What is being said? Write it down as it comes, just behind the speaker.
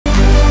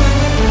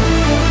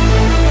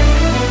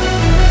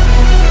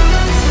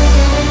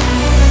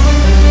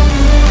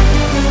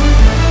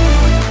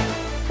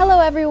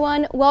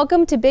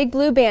welcome to Big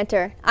Blue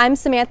Banter. I'm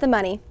Samantha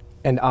Money.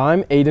 And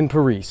I'm Aiden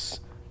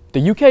Paris.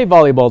 The UK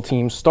volleyball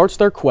team starts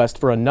their quest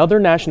for another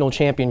national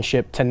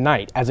championship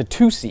tonight as a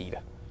 2-seed.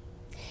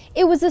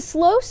 It was a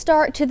slow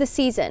start to the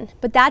season,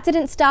 but that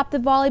didn't stop the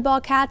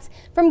volleyball Cats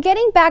from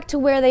getting back to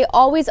where they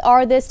always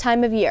are this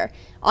time of year,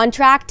 on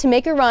track to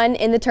make a run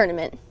in the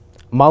tournament.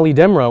 Molly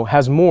Demrow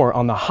has more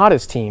on the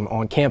hottest team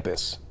on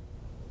campus.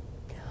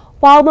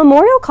 While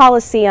Memorial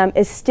Coliseum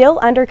is still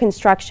under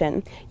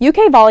construction,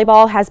 UK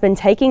volleyball has been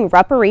taking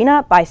Rupp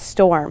Arena by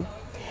storm.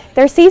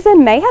 Their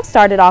season may have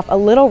started off a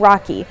little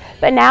rocky,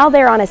 but now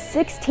they're on a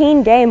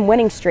 16-game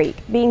winning streak,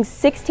 being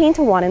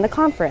 16-1 in the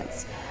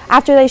conference.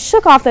 After they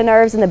shook off the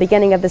nerves in the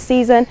beginning of the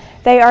season,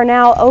 they are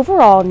now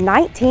overall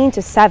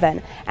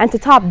 19-7, and to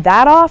top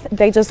that off,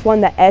 they just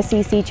won the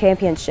SEC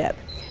championship.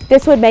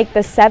 This would make the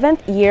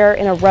 7th year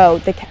in a row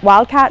the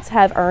Wildcats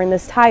have earned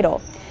this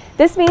title.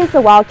 This means the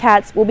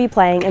Wildcats will be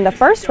playing in the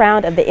first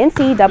round of the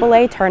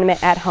NCAA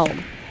tournament at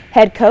home.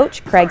 Head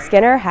coach Craig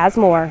Skinner has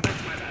more.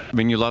 I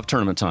mean, you love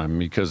tournament time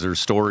because there's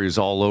stories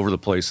all over the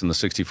place in the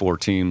 64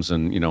 teams,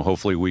 and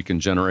hopefully we can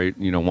generate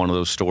one of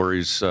those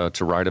stories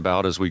to write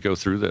about as we go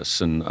through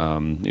this. And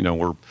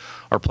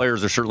our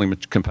players are certainly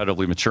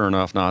competitively mature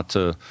enough not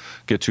to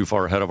get too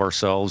far ahead of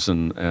ourselves,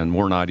 and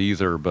we're not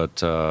either.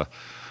 But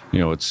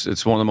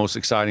it's one of the most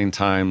exciting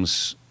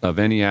times of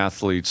any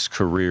athlete's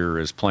career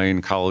is playing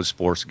college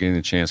sports, getting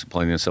the chance to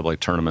play in the NCAA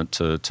tournament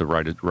to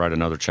write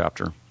another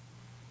chapter.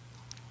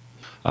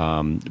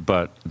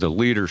 But the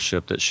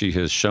leadership that she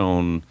has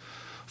shown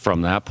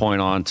from that point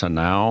on to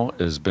now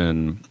has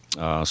been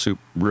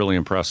really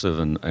impressive,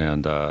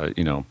 and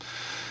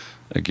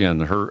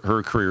again,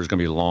 her career is going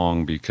to be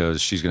long because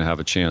she's going to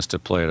have a chance to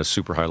play at a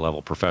super high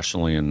level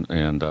professionally, and it's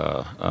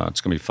going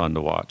to be fun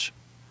to watch.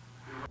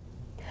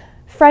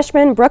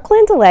 Freshman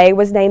Brooklyn DeLay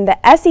was named the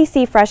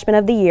SEC Freshman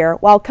of the Year,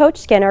 while Coach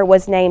Skinner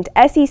was named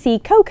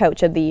SEC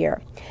Co-Coach of the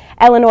Year.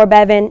 Eleanor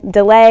Bevan,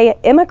 DeLay,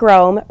 Emma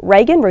Grome,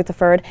 Reagan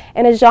Rutherford,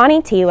 and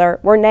Ajani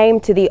Teeler were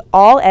named to the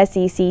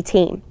All-SEC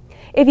team.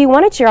 If you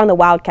want to cheer on the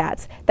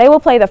Wildcats, they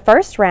will play the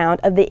first round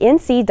of the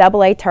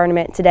NCAA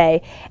tournament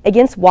today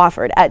against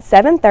Wofford at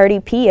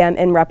 7:30 p.m.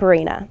 in Rupp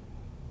Arena.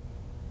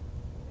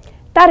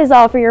 That is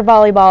all for your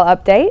volleyball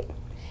update.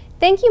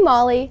 Thank you,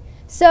 Molly.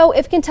 So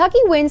if Kentucky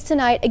wins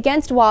tonight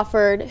against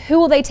Wofford, who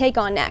will they take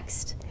on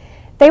next?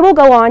 They will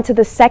go on to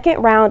the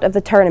second round of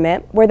the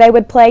tournament, where they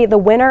would play the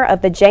winner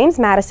of the James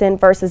Madison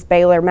versus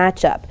Baylor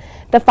matchup.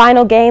 The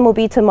final game will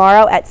be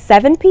tomorrow at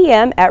 7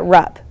 p.m. at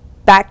Rupp.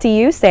 Back to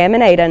you, Sam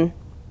and Aiden.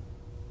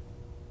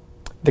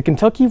 The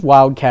Kentucky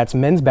Wildcats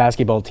men's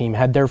basketball team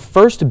had their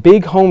first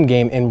big home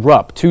game in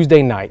Rupp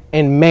Tuesday night,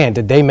 and man,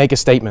 did they make a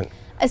statement.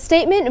 A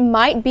statement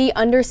might be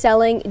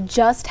underselling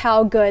just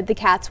how good the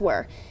Cats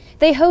were.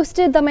 They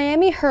hosted the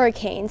Miami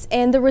Hurricanes,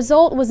 and the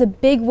result was a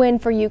big win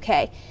for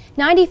UK,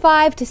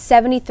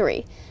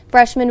 95-73.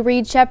 Freshman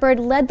Reed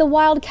Shepherd led the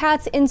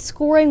Wildcats in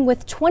scoring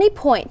with 20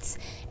 points,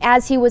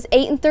 as he was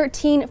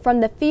 8-13 from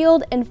the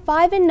field and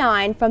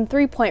 5-9 from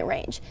three-point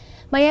range.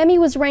 Miami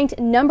was ranked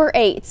number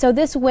 8, so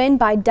this win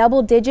by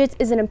double digits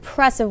is an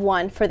impressive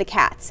one for the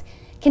Cats.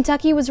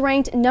 Kentucky was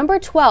ranked number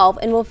 12,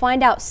 and we'll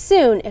find out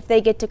soon if they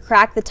get to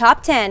crack the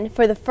top 10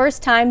 for the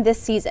first time this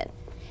season.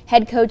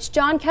 Head coach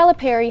John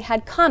Calipari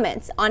had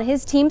comments on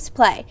his team's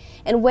play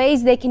and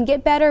ways they can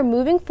get better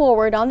moving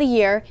forward on the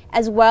year,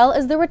 as well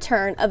as the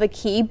return of a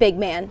key big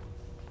man.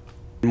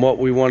 And what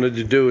we wanted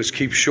to do is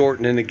keep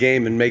shortening the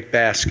game and make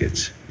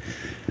baskets.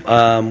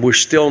 We're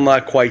still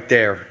not quite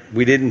there.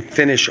 We didn't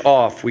finish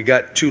off. We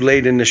got too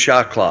late in the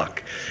shot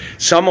clock.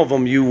 Some of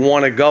them you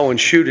want to go and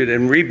shoot it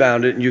and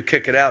rebound it, and you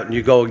kick it out and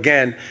you go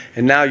again,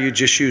 and now you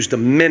just used a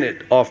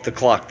minute off the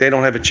clock. They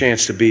don't have a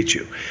chance to beat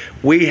you.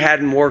 We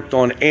hadn't worked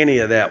on any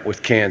of that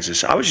with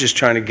Kansas. I was just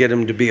trying to get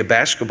them to be a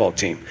basketball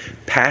team,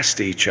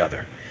 past each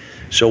other.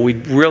 So we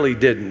really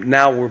didn't.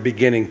 Now we're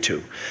beginning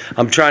to.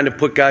 I'm trying to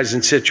put guys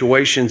in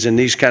situations in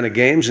these kind of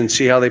games and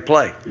see how they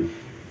play.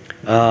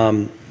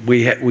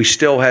 We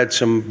still had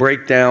some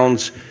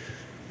breakdowns.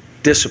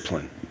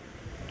 Discipline.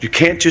 You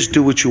can't just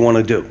do what you want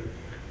to do.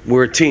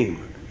 We're a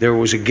team. There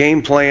was a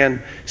game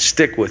plan.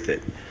 Stick with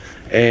it.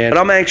 But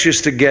I'm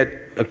anxious to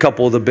get a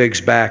couple of the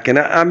bigs back. And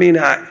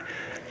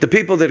the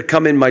people that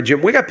come in my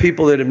gym, we got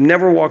people that have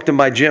never walked in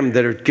my gym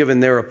that are giving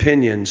their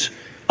opinions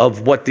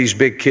of what these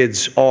big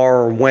kids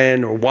are, or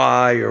when, or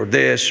why, or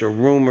this, or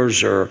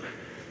rumors, or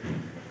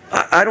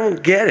I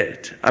don't get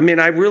it. I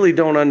really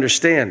don't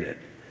understand it.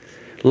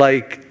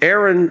 Like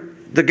Aaron,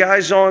 the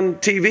guys on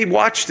TV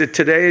watched it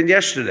today and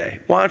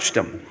yesterday, watched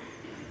him.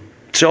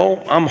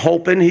 So I'm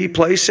hoping he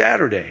plays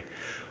Saturday.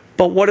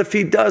 But what if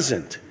he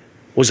doesn't?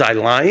 Was I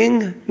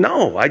lying?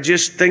 No, I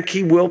just think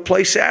he will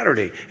play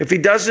Saturday. If he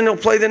doesn't, he'll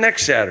play the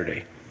next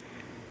Saturday.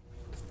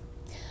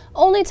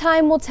 Only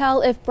time will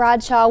tell if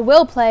Bradshaw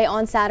will play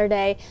on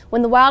Saturday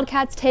when the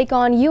Wildcats take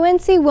on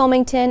UNC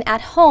Wilmington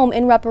at home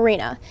in Rupp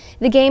Arena.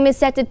 The game is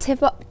set to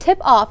tip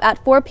off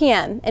at 4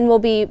 p.m. and will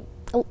be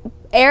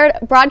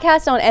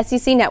broadcast on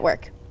SEC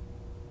Network.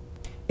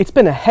 It's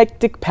been a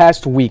hectic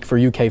past week for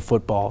UK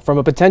football, from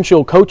a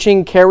potential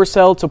coaching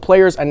carousel to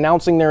players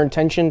announcing their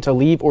intention to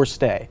leave or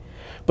stay.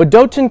 But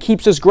Doughton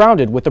keeps us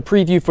grounded with a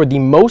preview for the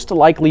most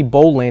likely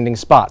bowl landing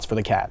spots for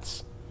the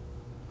Cats.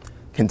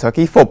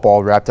 Kentucky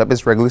football wrapped up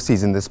its regular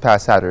season this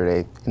past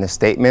Saturday in a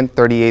statement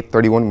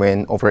 38-31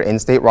 win over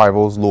in-state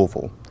rivals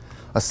Louisville.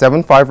 A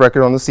 7-5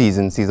 record on the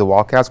season sees the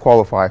Wildcats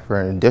qualify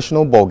for an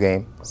additional bowl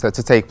game set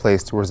to take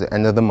place towards the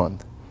end of the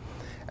month.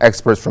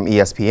 Experts from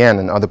ESPN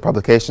and other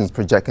publications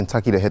project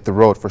Kentucky to hit the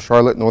road for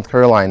Charlotte, North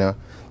Carolina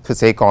to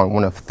take on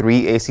one of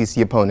 3 ACC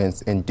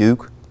opponents in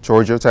Duke,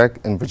 Georgia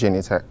Tech, and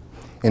Virginia Tech,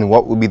 in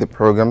what will be the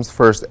program's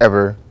first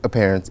ever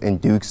appearance in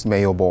Duke's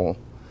Mayo Bowl.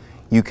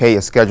 UK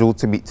is scheduled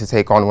to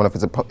take on one of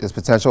its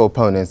potential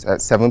opponents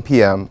at 7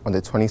 p.m. on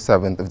the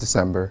 27th of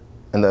December,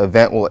 and the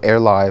event will air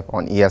live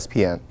on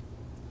ESPN.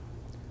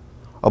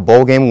 A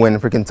bowl game win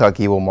for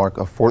Kentucky will mark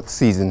a 4th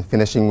season,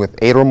 finishing with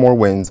 8 or more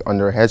wins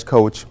under head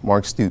coach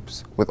Mark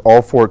Stoops, with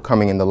all 4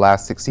 coming in the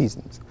last 6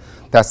 seasons.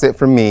 That's it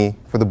from me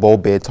for the bowl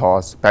bid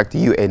toss. Back to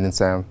you, Aiden and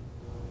Sam.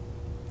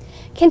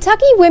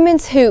 Kentucky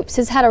women's hoops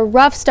has had a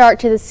rough start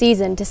to the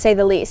season, to say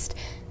the least.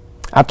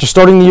 After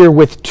starting the year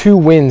with 2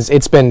 wins,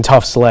 it's been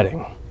tough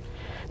sledding.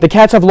 The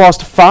Cats have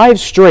lost 5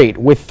 straight,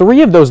 with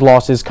 3 of those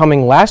losses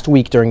coming last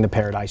week during the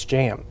Paradise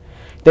Jam.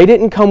 They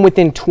didn't come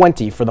within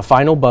 20 for the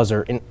final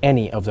buzzer in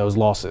any of those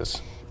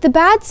losses. The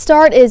bad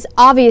start is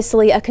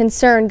obviously a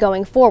concern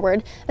going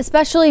forward,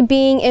 especially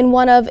being in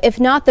one of, if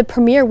not the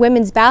premier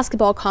women's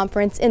basketball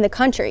conference in the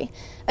country.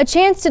 A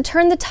chance to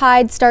turn the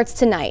tide starts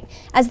tonight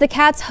as the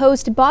Cats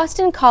host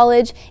Boston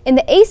College in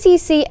the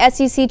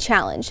ACC-SEC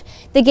Challenge.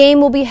 The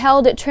game will be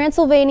held at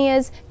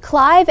Transylvania's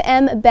Clive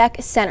M. Beck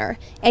Center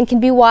and can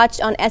be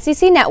watched on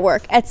SEC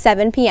Network at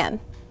 7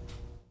 p.m.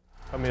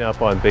 Coming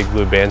up on Big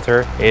Blue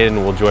Banter,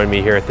 Aiden will join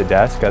me here at the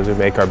desk as we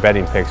make our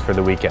betting picks for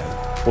the weekend.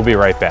 We'll be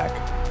right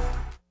back.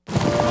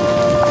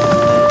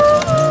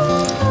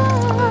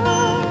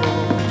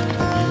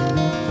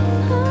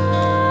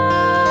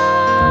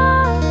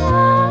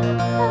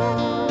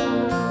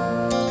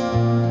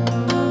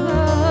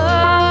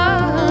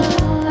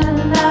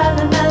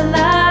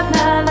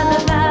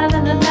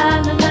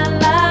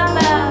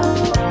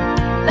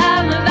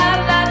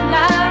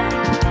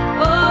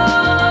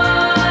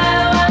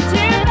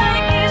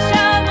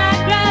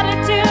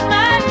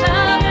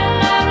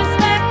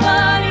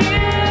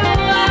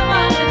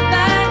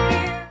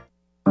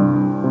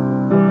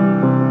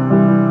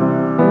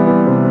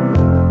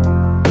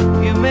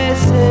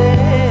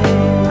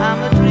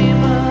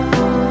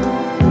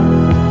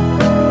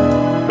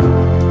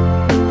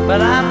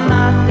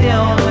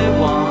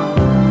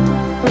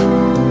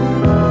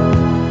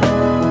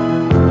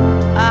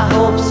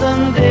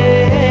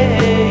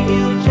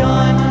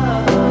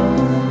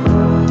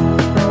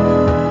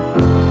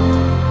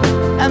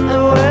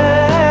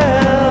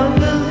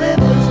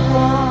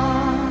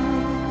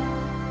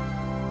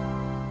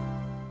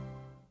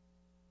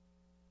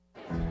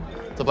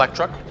 The black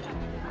truck?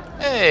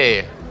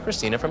 Hey,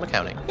 Christina from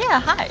accounting. Yeah,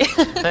 hi.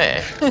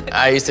 Hey,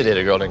 I used to date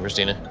a girl named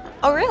Christina.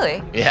 Oh,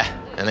 really? Yeah,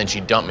 and then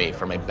she dumped me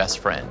for my best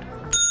friend.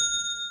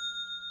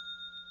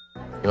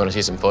 You want to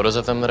see some photos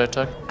of them that I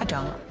took? I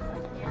don't.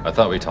 I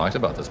thought we talked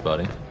about this,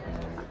 buddy.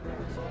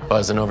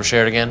 Buzz and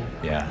overshared again?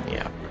 Yeah.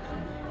 Yeah.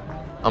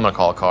 I'm gonna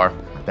call a car.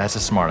 That's a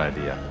smart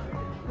idea.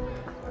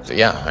 So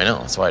yeah, I know,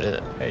 that's why I did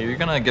it. Hey, you're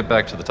gonna get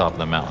back to the top of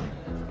the mountain.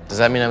 Does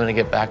that mean I'm gonna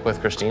get back with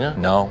Christina?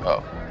 No.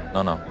 Oh.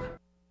 No.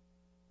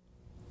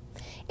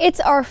 It's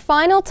our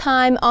final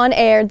time on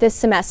air this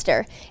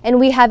semester, and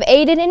we have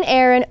Aiden and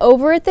Aaron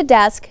over at the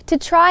desk to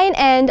try and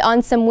end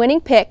on some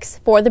winning picks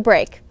for the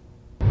break.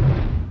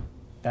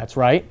 That's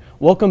right.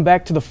 Welcome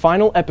back to the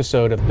final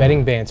episode of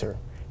Betting Banter.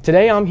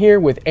 Today I'm here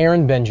with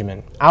Aaron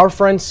Benjamin. Our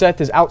friend Seth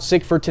is out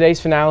sick for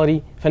today's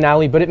finale,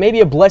 but it may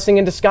be a blessing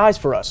in disguise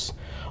for us.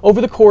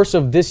 Over the course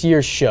of this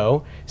year's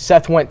show,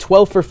 Seth went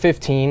 12 for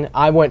 15,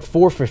 I went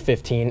 4 for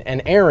 15,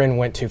 and Aaron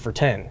went 2 for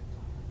 10.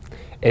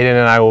 Aiden and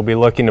I will be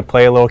looking to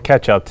play a little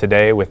catch-up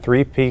today with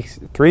three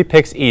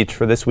picks each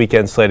for this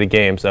weekend's slate of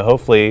games that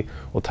hopefully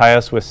will tie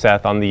us with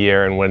Seth on the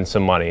year and win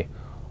some money.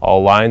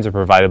 All lines are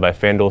provided by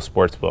FanDuel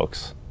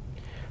Sportsbooks.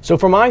 So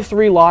for my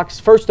 3 locks,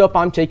 first up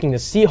I'm taking the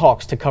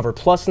Seahawks to cover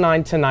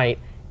 +9 tonight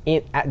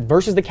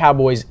versus the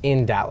Cowboys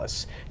in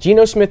Dallas.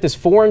 Geno Smith is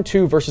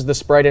 4-2 versus the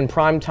spread in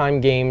primetime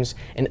games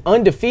and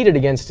undefeated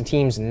against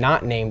teams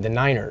not named the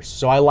Niners,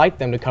 so I like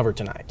them to cover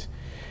tonight.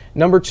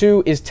 Number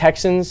 2 is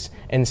Texans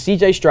and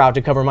CJ Stroud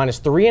to cover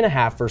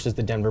 -3.5 versus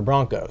the Denver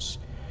Broncos.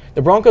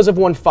 The Broncos have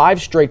won 5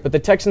 straight, but the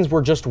Texans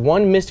were just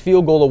 1 missed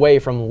field goal away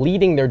from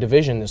leading their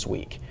division this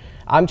week.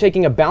 I'm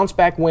taking a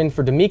bounce-back win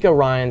for DeMeco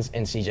Ryans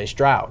and CJ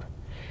Stroud.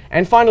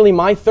 And finally,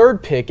 my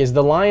third pick is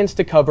the Lions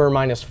to cover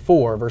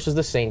 -4 versus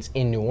the Saints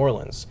in New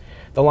Orleans.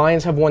 The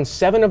Lions have won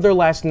 7 of their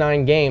last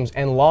 9 games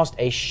and lost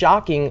a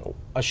shocking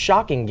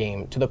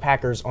game to the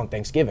Packers on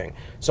Thanksgiving.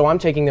 So I'm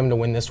taking them to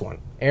win this one.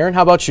 Aaron,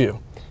 how about you?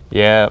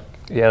 Yeah,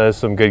 there's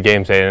some good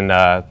games, and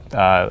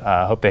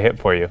hope they hit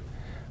for you.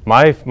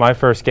 My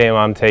first game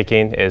I'm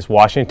taking is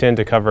Washington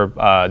to cover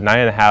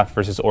 9.5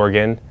 versus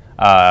Oregon.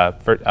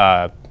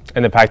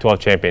 in the Pac-12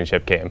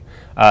 championship game.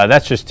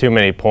 That's just too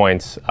many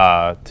points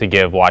to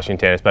give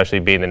Washington, especially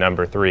being the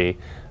number 3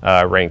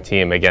 ranked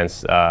team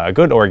against a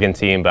good Oregon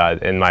team,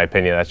 but in my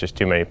opinion, that's just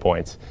too many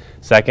points.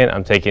 Second,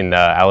 I'm taking the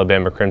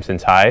Alabama Crimson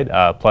Tide,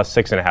 plus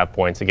 6.5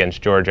 points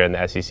against Georgia in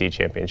the SEC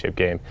championship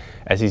game.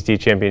 SEC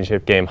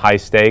championship game, high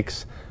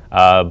stakes,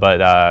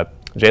 but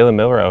Jalen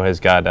Milroe has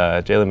got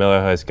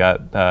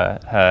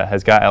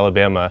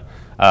Alabama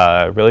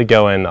really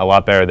going a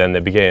lot better than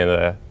the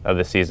beginning of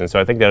the season. So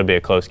I think that'll be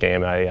a close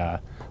game. I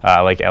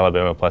like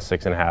Alabama plus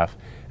 6.5.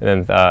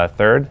 And then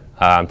third,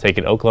 I'm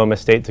taking Oklahoma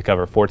State to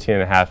cover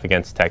 14.5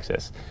 against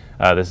Texas.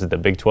 This is the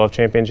Big 12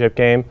 championship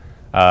game.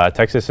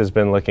 Texas has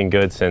been looking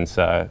good since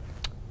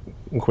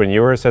Quinn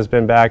Ewers has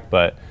been back,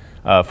 but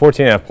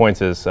 14.5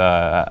 points is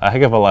a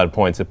heck of a lot of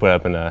points to put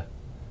up in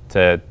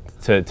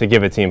to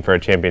give a team for a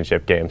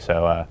championship game.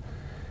 So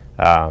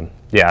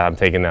yeah, I'm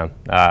taking them.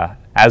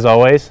 As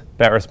always,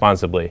 bet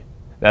responsibly.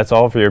 That's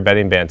all for your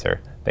betting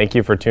banter. Thank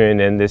you for tuning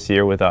in this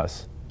year with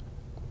us.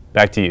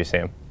 Back to you,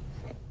 Sam.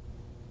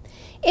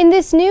 In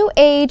this new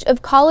age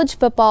of college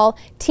football,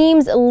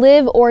 teams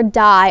live or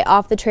die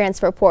off the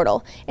transfer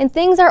portal, and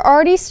things are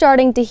already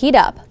starting to heat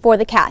up for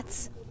the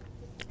Cats.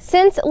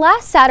 Since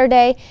last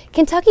Saturday,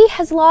 Kentucky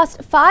has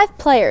lost 5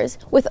 players,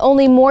 with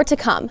only more to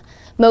come.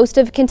 Most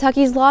of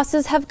Kentucky's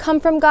losses have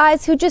come from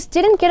guys who just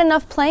didn't get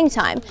enough playing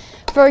time.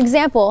 For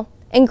example,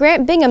 in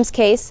Grant Bingham's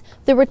case,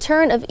 the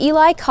return of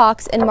Eli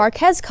Cox and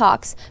Marquez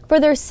Cox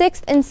for their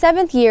 6th and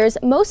 7th years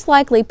most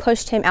likely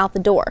pushed him out the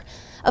door.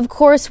 Of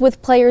course,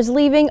 with players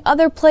leaving,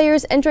 other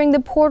players entering the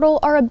portal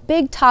are a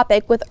big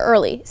topic with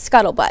early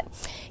scuttlebutt.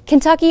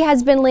 Kentucky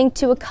has been linked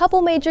to a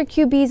couple major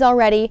QBs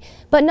already,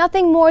 but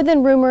nothing more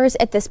than rumors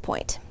at this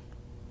point.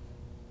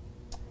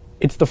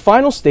 It's the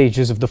final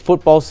stages of the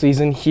football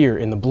season here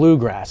in the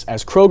Bluegrass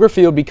as Kroger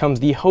Field becomes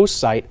the host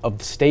site of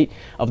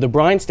the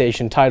Bryan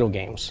Station title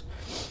games.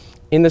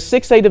 In the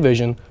 6A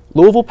division,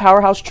 Louisville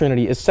powerhouse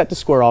Trinity is set to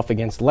square off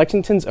against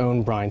Lexington's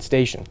own Bryan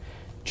Station.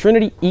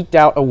 Trinity eked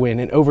out a win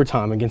in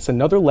overtime against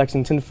another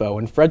Lexington foe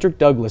in Frederick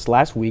Douglass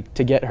last week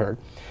to get hurt,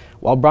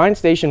 while Bryan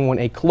Station won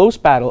a close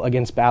battle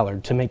against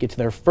Ballard to make it to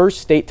their first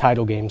state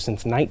title game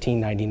since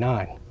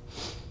 1999.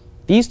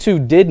 These two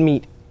did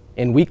meet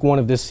in week 1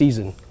 of this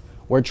season,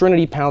 where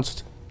Trinity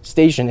pounced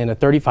Station in a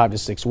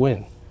 35-6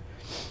 win.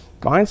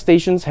 Bryan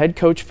Station's head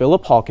coach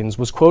Philip Hawkins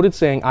was quoted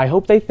saying, "I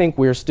hope they think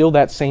we are still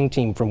that same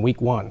team from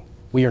week 1.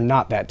 We are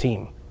not that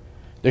team."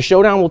 The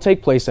showdown will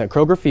take place at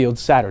Kroger Field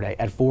Saturday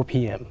at 4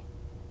 p.m.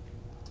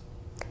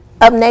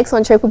 Up next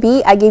on Triple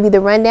B, I give you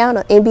the rundown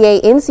on NBA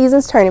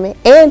in-seasons tournament,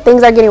 and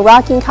things are getting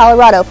rocky in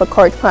Colorado for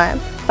Coach Prime.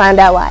 Find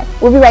out why.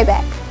 We'll be right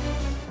back.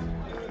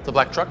 The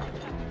black truck.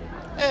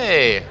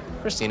 Hey,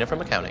 Christina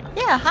from accounting.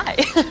 Yeah, hi.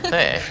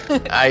 Hey,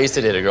 I used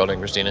to date a girl named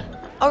Christina.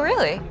 Oh,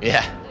 really?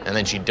 Yeah, and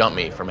then she dumped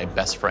me for my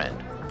best friend.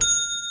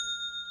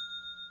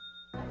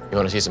 You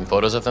want to see some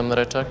photos of them that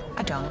I took?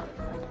 I don't.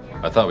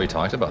 I thought we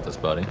talked about this,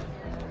 buddy.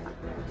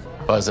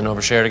 Buzz and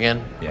overshared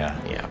again? Yeah.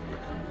 Yeah.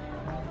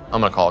 I'm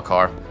gonna call a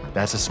car.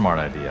 That's a smart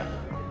idea.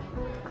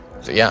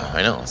 So yeah,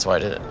 I know, that's why I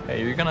did it.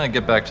 Hey, you're gonna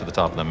get back to the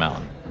top of the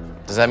mountain.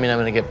 Does that mean I'm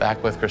gonna get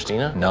back with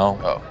Christina? No.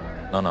 Oh.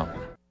 No.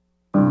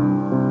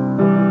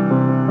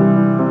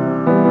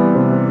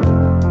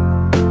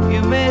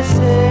 You may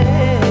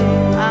say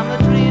I'm a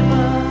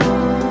dreamer,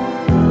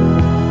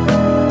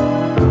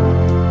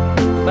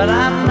 but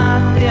I'm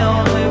not the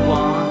only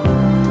one.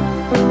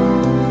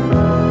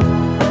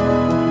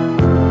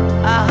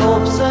 I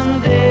hope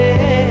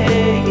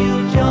someday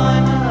you'll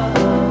join us,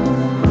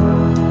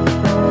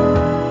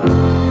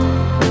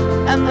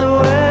 and the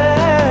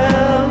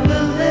world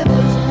will live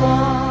as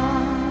one.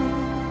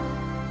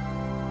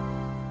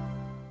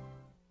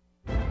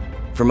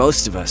 For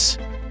most of us,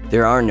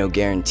 there are no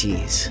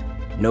guarantees,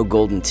 no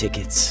golden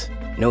tickets,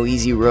 no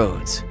easy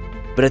roads.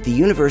 But at the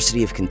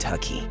University of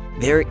Kentucky,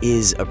 there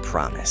is a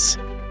promise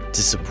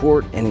to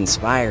support and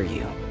inspire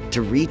you,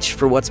 to reach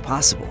for what's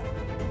possible,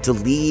 to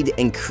lead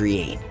and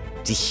create,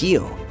 to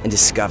heal and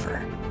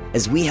discover,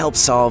 as we help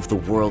solve the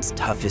world's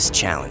toughest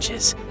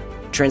challenges,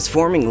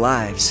 transforming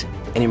lives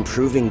and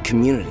improving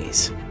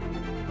communities.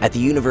 At the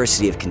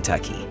University of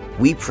Kentucky,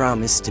 we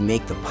promise to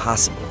make the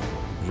possible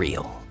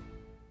real.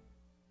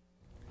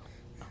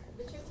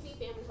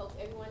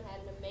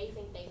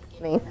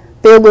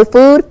 Filled with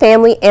food,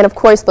 family, and of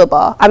course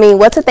football. I mean,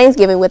 what's a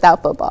Thanksgiving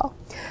without football?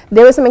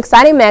 There were some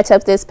exciting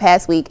matchups this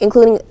past week,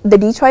 including the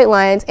Detroit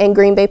Lions and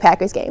Green Bay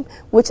Packers game,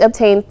 which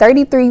obtained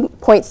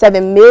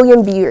 33.7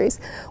 million viewers,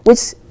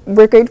 which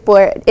record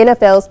for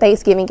NFL's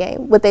Thanksgiving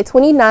game. With a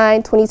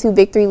 29-22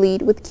 victory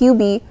lead with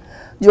QB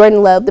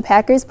Jordan Love, the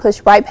Packers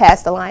pushed right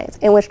past the Lions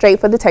and went straight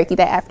for the turkey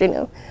that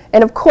afternoon.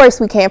 And of course,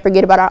 we can't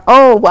forget about our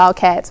own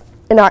Wildcats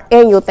and our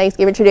annual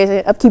Thanksgiving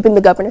tradition of keeping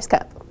the Governor's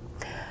Cup.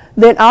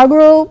 The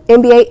inaugural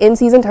NBA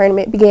in-season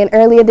tournament began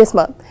earlier this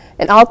month,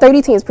 and all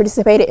 30 teams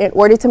participated in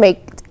order to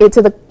make it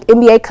to the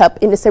NBA Cup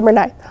in December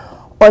 9th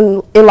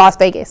in Las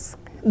Vegas.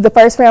 The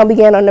first round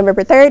began on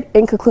November 3rd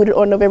and concluded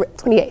on November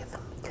 28th.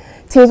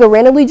 Teams were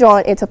randomly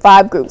drawn into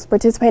 5 groups,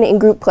 participating in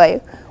group play,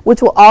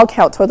 which will all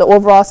count toward the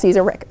overall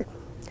season record.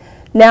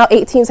 Now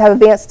 8 teams have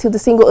advanced to the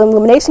single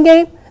elimination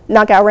game,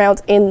 knockout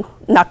rounds, and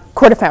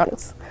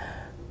quarterfinals.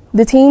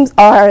 The teams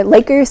are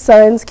Lakers,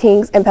 Suns,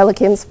 Kings, and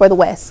Pelicans for the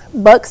West,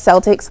 Bucks,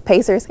 Celtics,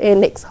 Pacers, and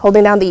Knicks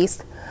holding down the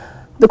East.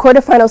 The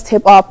quarterfinals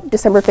tip off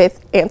December 5th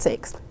and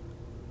 6th.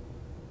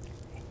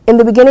 In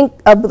the beginning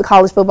of the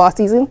college football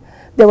season,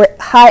 there were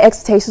high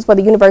expectations for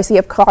the University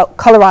of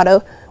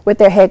Colorado with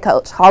their head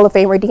coach, Hall of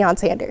Famer Deion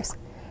Sanders,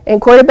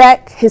 and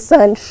quarterback, his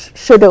son,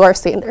 Shedeur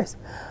Sanders.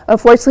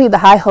 Unfortunately, the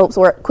high hopes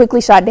were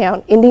quickly shot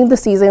down, ending the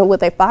season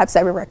with a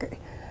 5-7 record.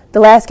 The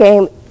last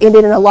game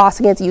ended in a loss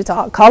against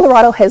Utah.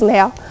 Colorado has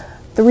now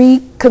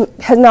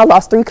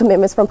lost 3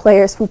 commitments from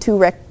players from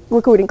 2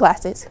 recruiting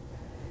classes.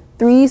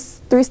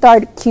 Three-star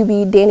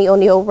QB Danny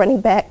O'Neal,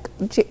 running back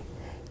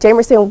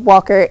Jamerson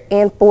Walker,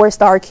 and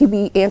 4-star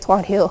QB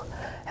Antoine Hill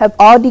have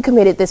all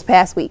decommitted this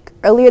past week.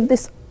 Earlier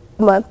this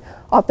month,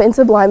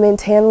 offensive lineman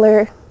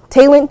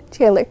Taylon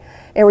Chandler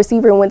and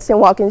receiver Winston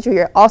Watkins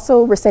Jr.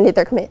 also rescinded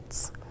their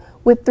commits.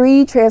 With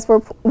the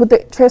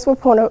transfer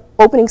portal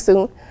opening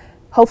soon,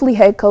 hopefully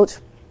head coach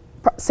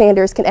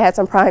Sanders can add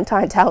some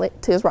primetime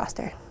talent to his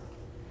roster.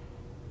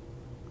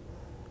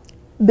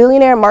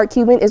 Billionaire Mark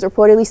Cuban is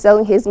reportedly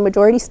selling his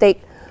majority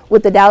stake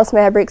with the Dallas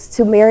Mavericks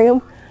to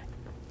Miriam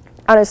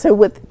Anderson,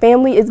 with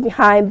family is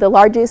behind the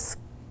largest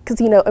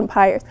casino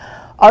empires.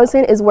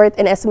 Anderson is worth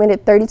an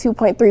estimated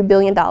 $32.3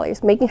 billion,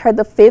 making her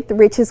the 5th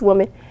richest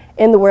woman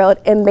in the world,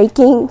 and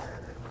the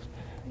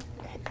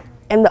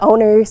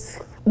owners,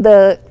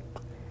 the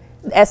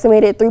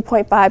estimated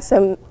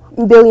 $3.57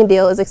 billion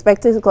deal is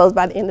expected to close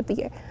by the end of the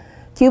year.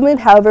 Cuban,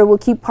 however, will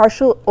keep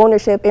partial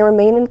ownership and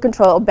remain in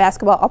control of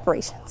basketball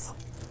operations.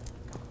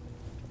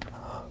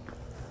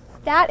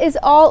 That is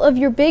all of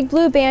your Big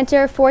Blue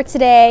Banter for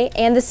today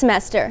and the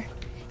semester.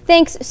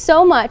 Thanks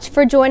so much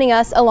for joining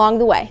us along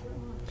the way.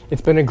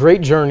 It's been a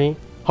great journey.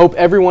 Hope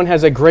everyone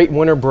has a great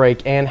winter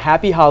break, and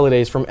happy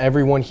holidays from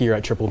everyone here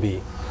at Triple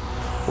B.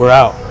 We're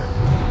out.